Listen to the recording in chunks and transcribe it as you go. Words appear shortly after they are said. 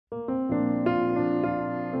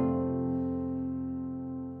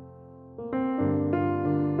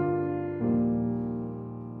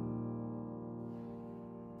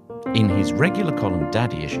In his regular column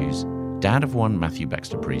Daddy Issues, Dad of One Matthew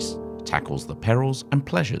Baxter Priest tackles the perils and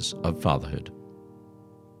pleasures of fatherhood.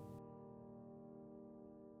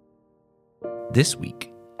 This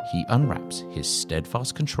week, he unwraps his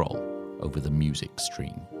steadfast control over the music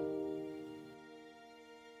stream.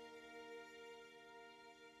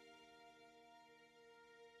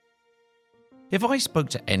 If I spoke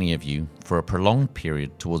to any of you for a prolonged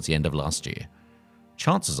period towards the end of last year,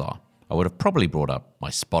 chances are I would have probably brought up my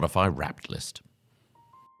Spotify Wrapped list.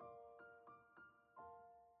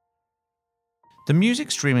 The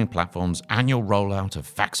music streaming platform's annual rollout of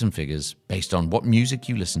facts and figures based on what music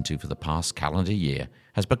you listen to for the past calendar year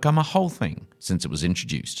has become a whole thing since it was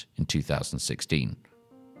introduced in 2016.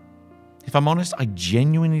 If I'm honest, I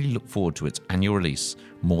genuinely look forward to its annual release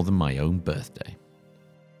more than my own birthday.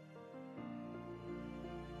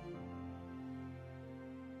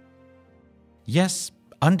 Yes,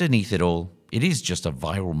 underneath it all, it is just a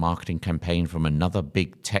viral marketing campaign from another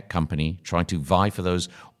big tech company trying to vie for those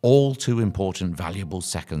all too important valuable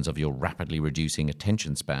seconds of your rapidly reducing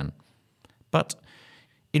attention span. But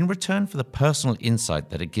in return for the personal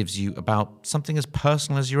insight that it gives you about something as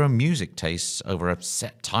personal as your own music tastes over a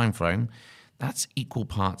set time frame, that's equal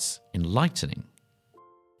parts enlightening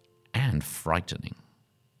and frightening.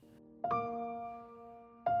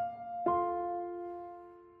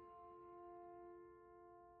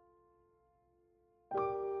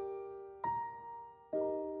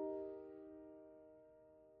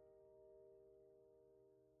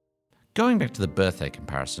 Going back to the birthday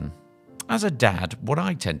comparison, as a dad, what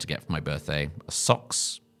I tend to get for my birthday are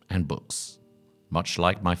socks and books, much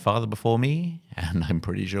like my father before me, and I'm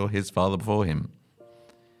pretty sure his father before him.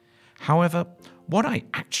 However, what I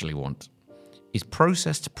actually want is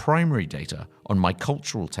processed primary data on my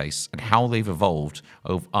cultural tastes and how they've evolved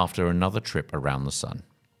after another trip around the sun.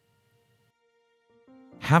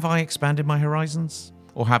 Have I expanded my horizons,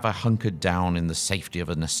 or have I hunkered down in the safety of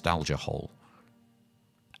a nostalgia hole?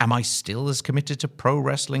 Am I still as committed to pro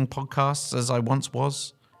wrestling podcasts as I once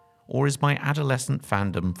was? Or is my adolescent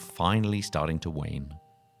fandom finally starting to wane?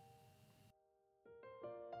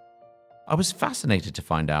 I was fascinated to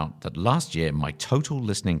find out that last year my total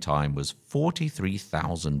listening time was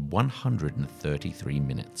 43,133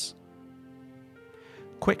 minutes.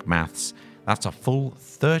 Quick maths, that's a full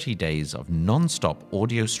 30 days of non-stop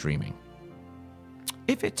audio streaming.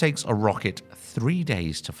 If it takes a rocket 3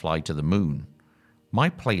 days to fly to the moon, my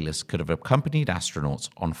playlist could have accompanied astronauts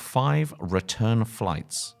on 5 return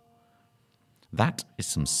flights. That is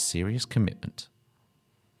some serious commitment.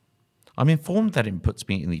 I'm informed that it puts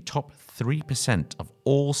me in the top 3% of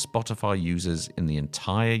all Spotify users in the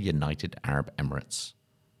entire United Arab Emirates.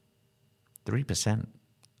 3%.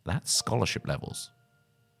 That's scholarship levels.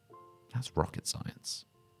 That's rocket science.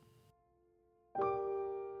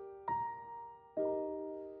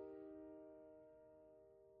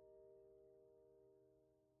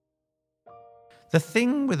 The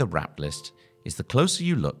thing with a rap list is the closer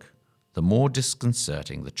you look, the more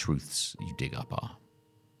disconcerting the truths you dig up are.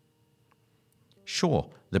 Sure,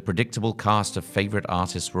 the predictable cast of favourite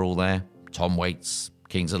artists were all there, Tom Waits,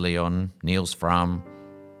 Kings of Leon, Niels Fram,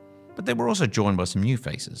 but they were also joined by some new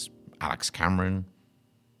faces, Alex Cameron,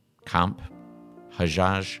 Camp,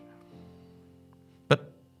 Hajjaj.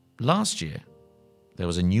 But last year, there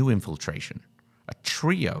was a new infiltration, a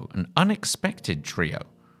trio, an unexpected trio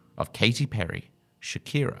of Katy Perry,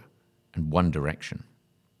 Shakira, and One Direction.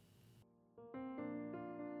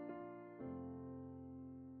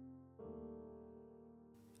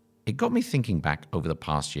 It got me thinking back over the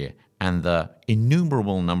past year and the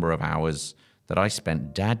innumerable number of hours that I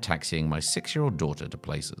spent dad taxiing my 6-year-old daughter to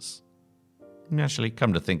places. Actually,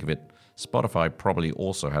 come to think of it, Spotify probably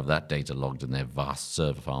also have that data logged in their vast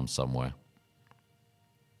server farm somewhere.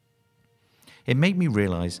 It made me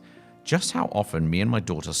realize just how often me and my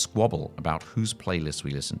daughter squabble about whose playlists we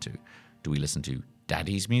listen to. Do we listen to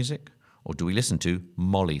Daddy's music, or do we listen to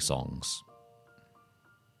Molly songs?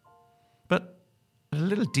 But at a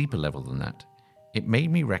little deeper level than that, it made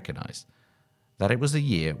me recognize that it was a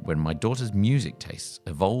year when my daughter's music tastes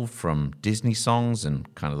evolved from Disney songs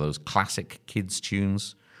and kind of those classic kids'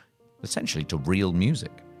 tunes, essentially to real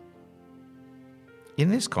music. In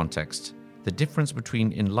this context, the difference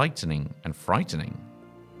between enlightening and frightening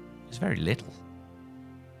is very little.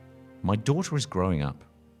 My daughter is growing up,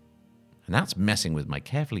 and that's messing with my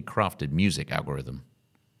carefully crafted music algorithm.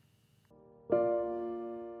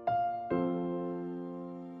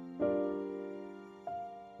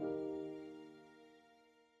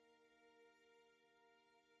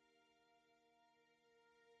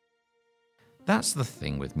 That's the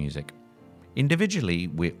thing with music. Individually,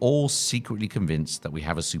 we're all secretly convinced that we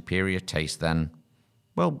have a superior taste than,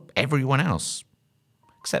 well, everyone else.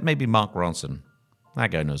 Except maybe Mark Ronson.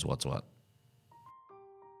 That guy knows what's what.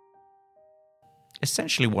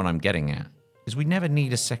 Essentially, what I'm getting at is we never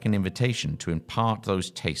need a second invitation to impart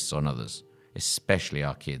those tastes on others, especially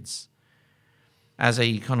our kids. As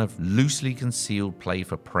a kind of loosely concealed play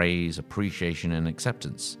for praise, appreciation, and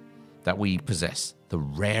acceptance, that we possess the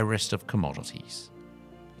rarest of commodities,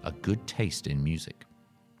 a good taste in music.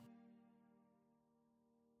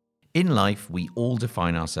 In life, we all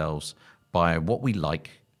define ourselves by what we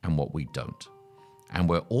like and what we don't, and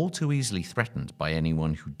we're all too easily threatened by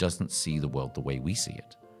anyone who doesn't see the world the way we see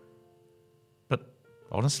it. But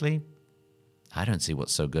honestly, I don't see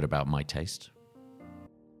what's so good about my taste.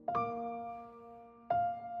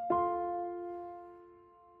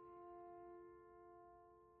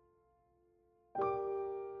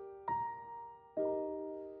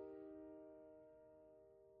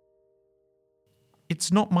 It's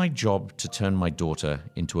not my job to turn my daughter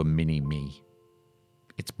into a mini-me.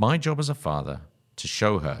 It's my job as a father to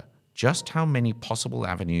show her just how many possible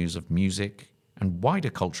avenues of music and wider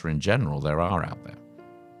culture in general there are out there.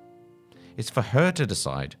 It's for her to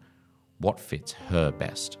decide what fits her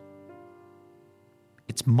best.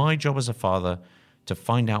 It's my job as a father to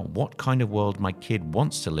find out what kind of world my kid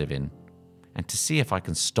wants to live in and to see if I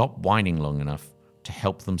can stop whining long enough to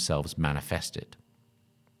help themselves manifest it.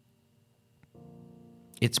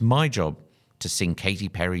 It's my job to sing Katy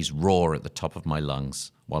Perry's Roar at the top of my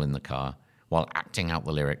lungs while in the car, while acting out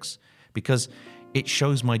the lyrics, because it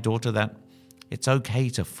shows my daughter that it's okay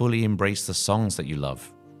to fully embrace the songs that you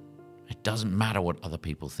love. It doesn't matter what other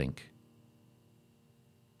people think.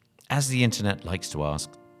 As the internet likes to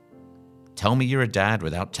ask, tell me you're a dad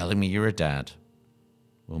without telling me you're a dad.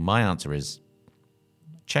 Well, my answer is,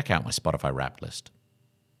 check out my Spotify Wrapped list.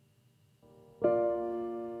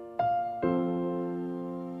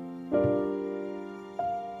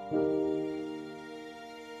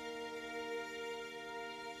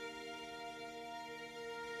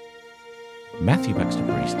 Matthew Baxter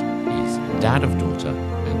Priest is dad of daughter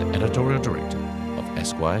and editorial director of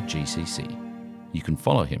Esquire GCC. You can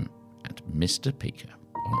follow him at Mr. Pika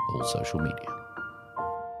on all social media.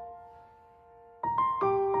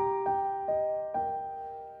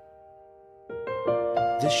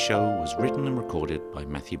 This show was written and recorded by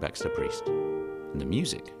Matthew Baxter Priest, and the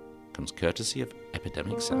music comes courtesy of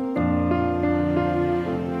Epidemic Sound.